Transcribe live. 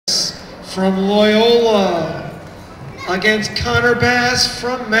from Loyola against Connor Bass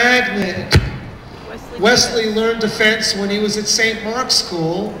from Magnet. Wesley learned to fence when he was at St. Mark's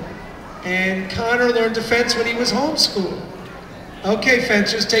School, and Connor learned to fence when he was homeschooled. Okay,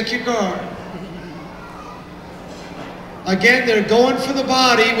 fencers, take your guard. Again, they're going for the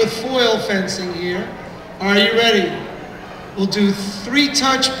body with foil fencing here. Are you ready? We'll do 3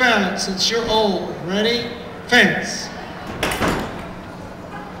 touch bouts since you're old. Ready? Fence.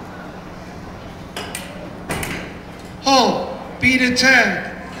 Hold. Beat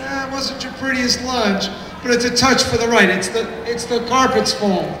attack. That wasn't your prettiest lunge, but it's a touch for the right. It's the carpet's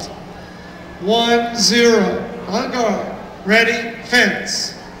fault. 1-0. On guard. Ready?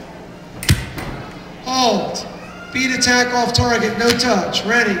 Fence. Hold. Beat attack off target. No touch.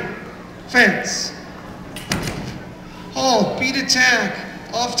 Ready? Fence. Hold. Beat attack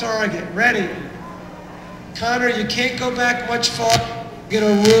off target. Ready? Connor, you can't go back much far. You're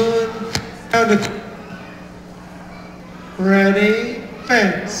gonna ruin. Ready?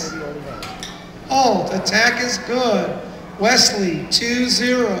 Fence. Hold. Attack is good. Wesley,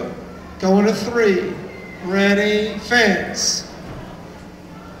 2-0. Going to 3. Ready? Fence.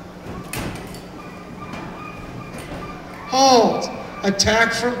 Hold.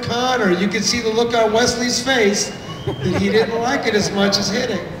 Attack from Connor. You can see the look on Wesley's face that he didn't like it as much as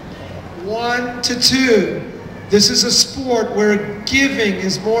hitting. 1-2. This is a sport where giving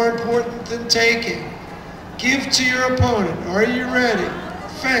is more important than taking. Give to your opponent. Are you ready?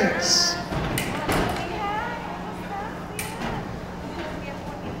 Fence.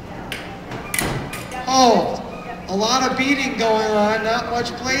 Hold. A lot of beating going on, not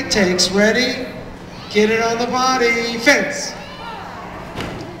much blade takes. Ready? Get it on the body. Fence.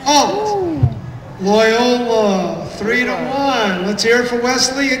 Hold. Loyola, 3-1. Let's hear it for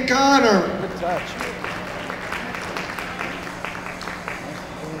Wesley and Connor. Good touch.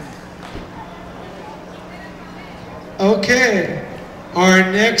 Okay, our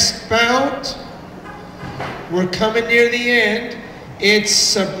next bout, we're coming near the end. It's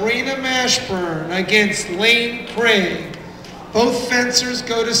Sabrina Mashburn against Lane Craig. Both fencers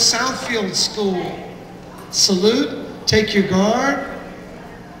go to Southfield School. Salute, take your guard.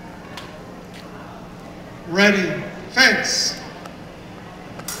 Ready, fence.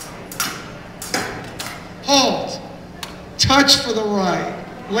 Hold, touch for the right.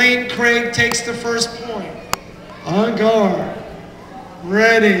 Lane Craig takes the first point. On guard.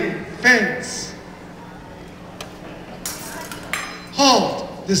 Ready. Fence.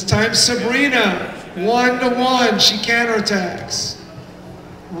 Hold. This time Sabrina. 1-1. She counterattacks.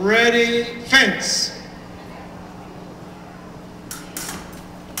 Ready. Fence.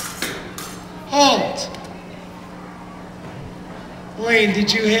 Hold. Lane,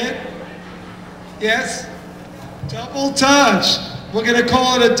 did you hit? Yes? Double touch. We're going to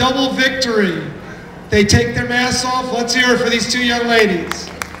call it a double victory. They take their masks off. Let's hear it for these 2 young ladies,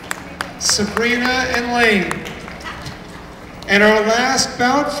 Sabrina and Lane. And our last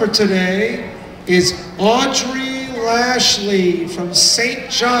bout for today is Audrey Lashley from St.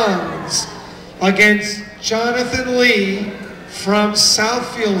 John's against Jonathan Lee from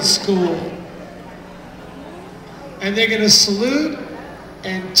Southfield School. And they're going to salute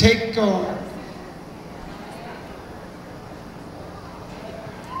and take guard.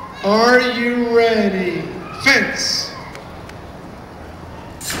 Are you ready? Fence.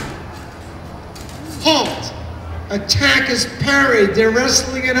 Halt. Attack is parried. They're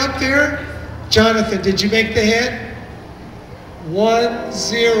wrestling it up there. Jonathan, did you make the hit?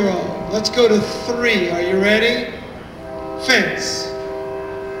 1-0. Let's go to 3. Are you ready? Fence.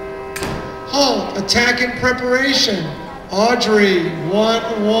 Halt. Attack in preparation. Audrey,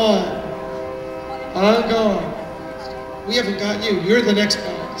 1-1. On guard. We haven't got you. You're the next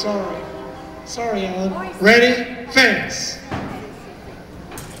bout. Sorry. Sorry, Alan. Ready? Fence.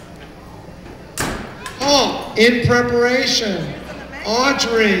 Halt. In preparation.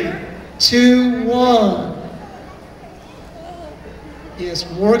 Audrey, 2-1. Yes,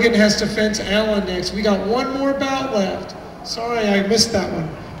 Morgan has to fence Alan next. We got one more bout left. Sorry, I missed that one.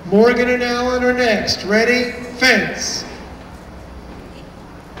 Morgan and Alan are next. Ready? Fence.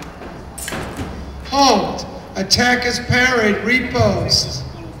 Halt. Attack is parried. Repost.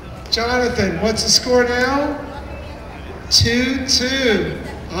 Jonathan, what's the score now? 2-2.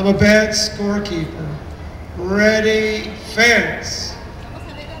 I'm a bad scorekeeper. Ready, fence.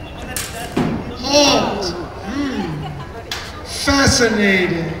 Halt.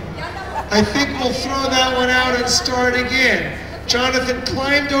 Fascinating. I think we'll throw that one out and start again. Jonathan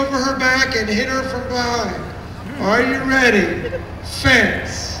climbed over her back and hit her from behind. Are you ready?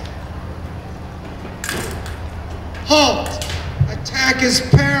 Fence. Halt. Attack is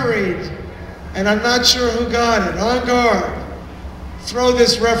parried. and I'm not sure who got it. On guard. Throw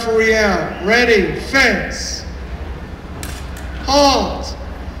this referee out. Ready, fence. Halt.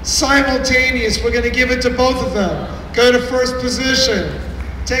 Simultaneous, we're going to give it to both of them. Go to first position.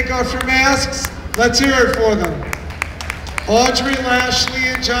 Take off your masks. Let's hear it for them. Audrey, Lashley,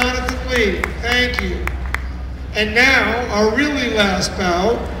 and Jonathan Lee. Thank you. And now, our really last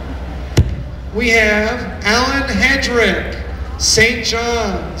bout, we have Alan Hedrick, St.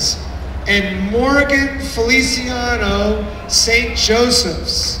 John's, and Morgan Feliciano, St.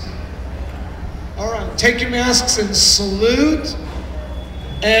 Joseph's. All right, take your masks and salute,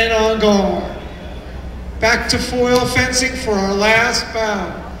 and on guard. Back to foil fencing for our last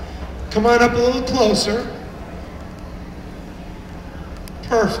bout. Come on up a little closer.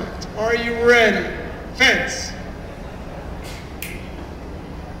 Perfect. Are you ready? Fence.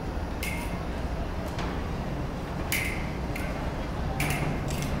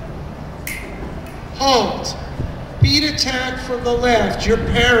 Halt. Beat attack from the left. You're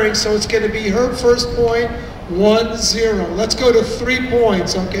pairing, so it's going to be her first point, 1-0. Let's go to 3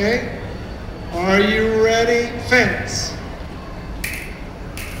 points, okay? Are you ready? Fence.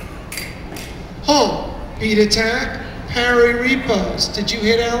 Halt. Beat attack. Parry repose. Did you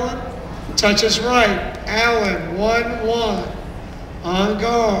hit Alan? Touch us right. Alan, 1-1. On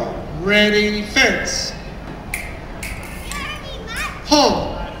guard. Ready, fence.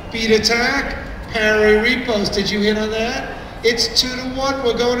 Halt. Beat attack. Parry repose. Did you hit on that? It's 2-1.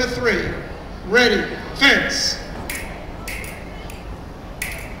 We're going to 3. Ready, fence.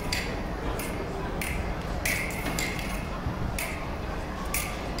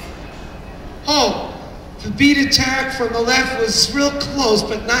 Oh, the beat attack from the left was real close,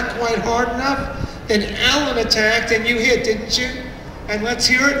 but not quite hard enough. Then Alan attacked and you hit, didn't you? And let's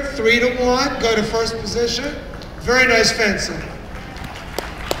hear it, 3-1, go to first position. Very nice fencing.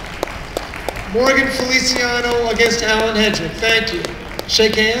 Morgan Feliciano against Alan Hedrick, thank you.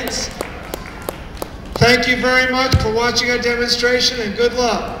 Shake hands. Thank you very much for watching our demonstration and good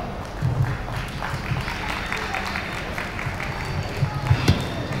luck.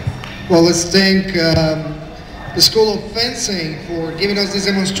 Well, let's thank the School of Fencing for giving us this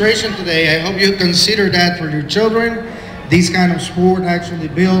demonstration today. I hope you consider that for your children. This kind of sport actually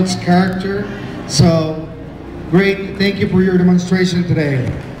builds character. So, great. Thank you for your demonstration today.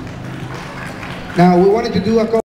 Now, we wanted to do a